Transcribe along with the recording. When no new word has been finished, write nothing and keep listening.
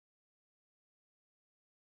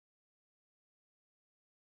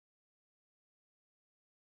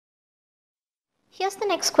Here's the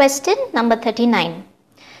next question, number 39.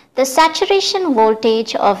 The saturation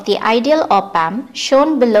voltage of the ideal op-amp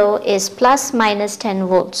shown below is plus minus 10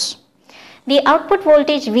 volts. The output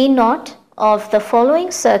voltage V0 of the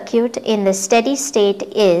following circuit in the steady state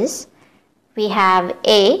is, we have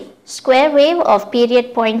A, square wave of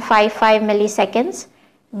period 0.55 milliseconds,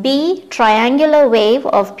 B, triangular wave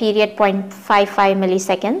of period 0.55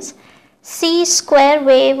 milliseconds, C, square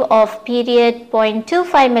wave of period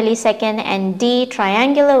 0.25 millisecond, and D,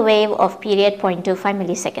 triangular wave of period 0.25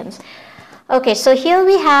 milliseconds. Okay, so here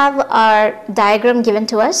we have our diagram given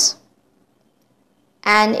to us,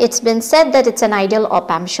 and it's been said that it's an ideal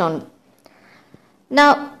op-amp shown.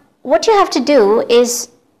 Now, what you have to do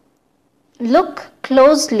is look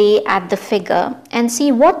closely at the figure and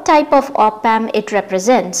see what type of op-amp it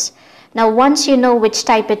represents. Now, once you know which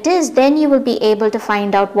type it is, then you will be able to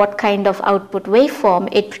find out what kind of output waveform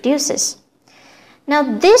it produces. Now,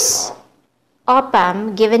 this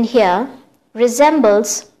op-amp given here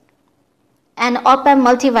resembles an op-amp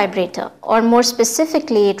multivibrator, or more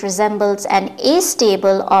specifically, it resembles an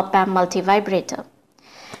astable op-amp multivibrator.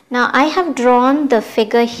 Now, I have drawn the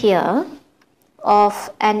figure here of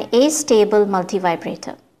an astable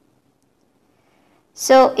multivibrator.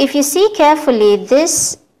 So, if you see carefully,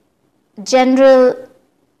 this general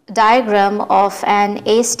diagram of an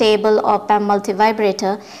astable op-amp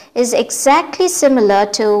multivibrator is exactly similar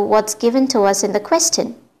to what's given to us in the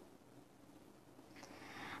question.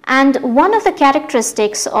 And one of the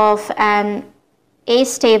characteristics of an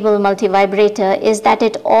astable multivibrator is that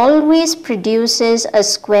it always produces a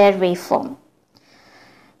square waveform.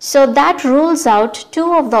 So that rules out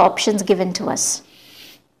two of the options given to us.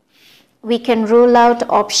 We can rule out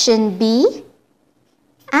option B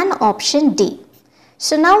and option D.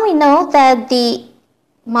 So now we know that the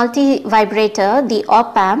multivibrator, the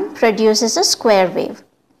op-amp, produces a square wave.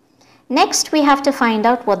 Next, we have to find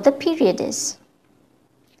out what the period is.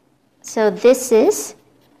 So this is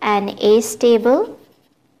an astable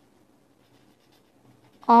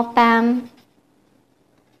op-amp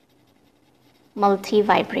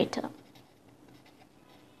multivibrator.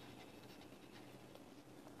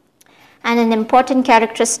 And an important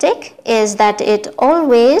characteristic is that it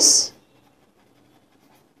always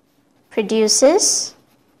produces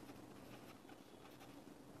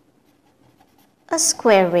a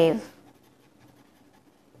square wave.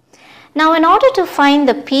 Now, in order to find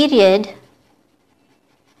the period,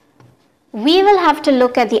 we will have to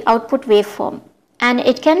look at the output waveform, and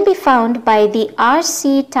it can be found by the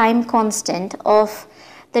RC time constant of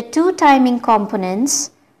the two timing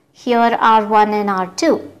components here, R1 and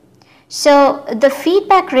R2. So, the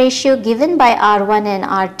feedback ratio given by R1 and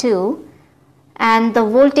R2 and the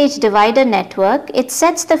voltage divider network, it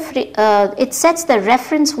sets the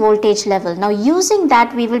reference voltage level. Now, using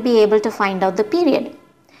that, we will be able to find out the period.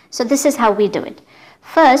 So, this is how we do it.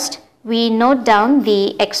 First, we note down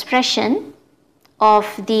the expression of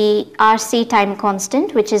the RC time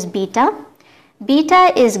constant, which is beta.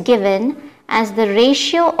 Beta is given as the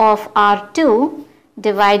ratio of R2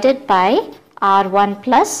 divided by R1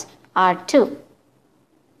 plus R2.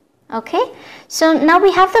 Okay, so now we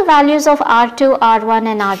have the values of R2, R1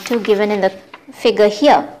 and R2 given in the figure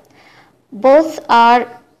here. Both are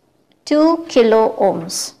 2 kilo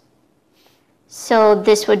ohms. So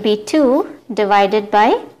this would be 2 divided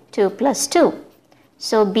by 2 plus 2.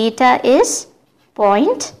 So beta is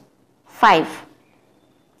 0.5,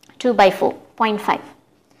 2 by 4, 0.5.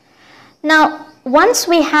 Now, once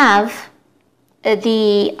we have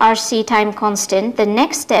the RC time constant, the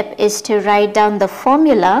next step is to write down the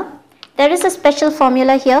formula. There is a special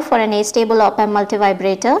formula here for an astable op-amp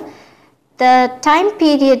multivibrator. The time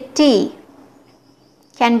period T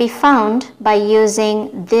can be found by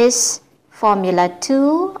using this formula,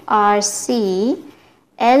 2RC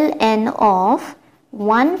ln of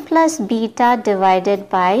 1 plus beta divided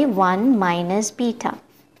by 1 minus beta.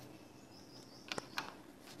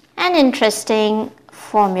 An interesting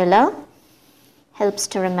formula, helps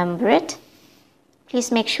to remember it.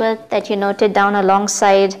 Please make sure that you note it down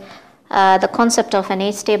alongside the concept of an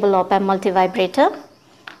astable op-amp multivibrator.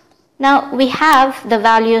 Now, we have the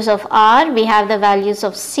values of R, we have the values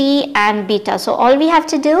of C and beta. So, all we have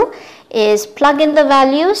to do is plug in the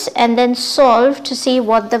values and then solve to see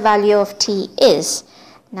what the value of T is.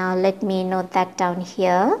 Now, let me note that down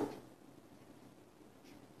here.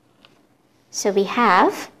 So, we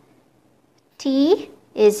have T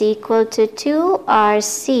is equal to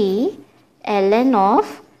 2RC ln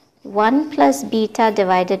of 1 plus beta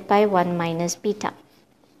divided by 1 minus beta.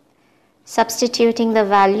 Substituting the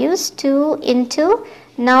values, 2 into,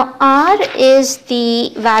 now R is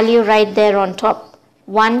the value right there on top,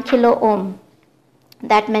 1 kilo ohm.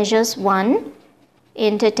 that measures 1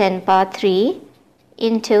 into 10 power 3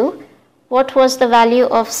 into, what was the value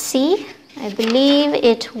of C? I believe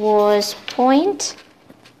it was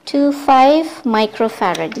 0.25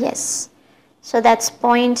 microfarad, yes. So that's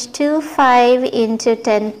 0.25 into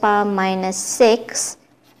 10 power minus 6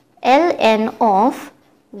 ln of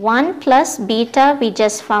 1 plus beta, we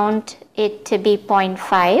just found it to be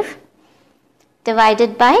 0.5,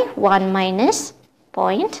 divided by 1 minus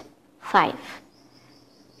 0.5.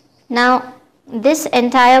 Now this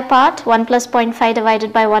entire part, 1 plus 0.5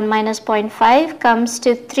 divided by 1 minus 0.5, comes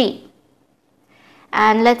to 3.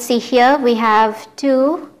 And let's see, here we have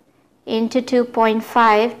 2 into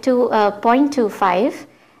 2.5 to 0.25,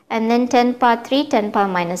 and then 10 power 3, 10 power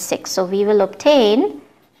minus 6. So we will obtain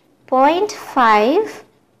 0.5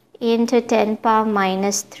 into 10 power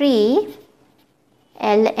minus 3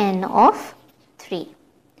 ln of 3.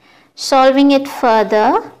 Solving it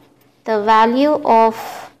further, the value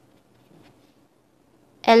of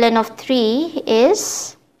ln of 3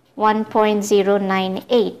 is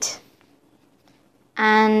 1.098.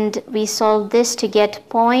 And we solve this to get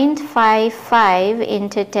 0.55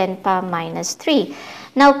 into 10 power minus 3.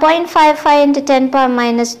 Now 0.55 into 10 power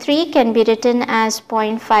minus 3 can be written as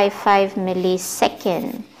 0.55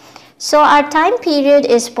 millisecond. So our time period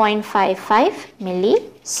is 0.55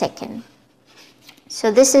 millisecond.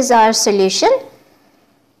 So this is our solution.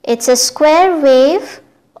 It's a square wave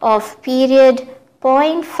of period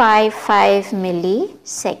 0.55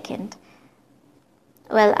 millisecond.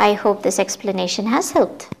 Well, I hope this explanation has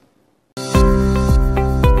helped.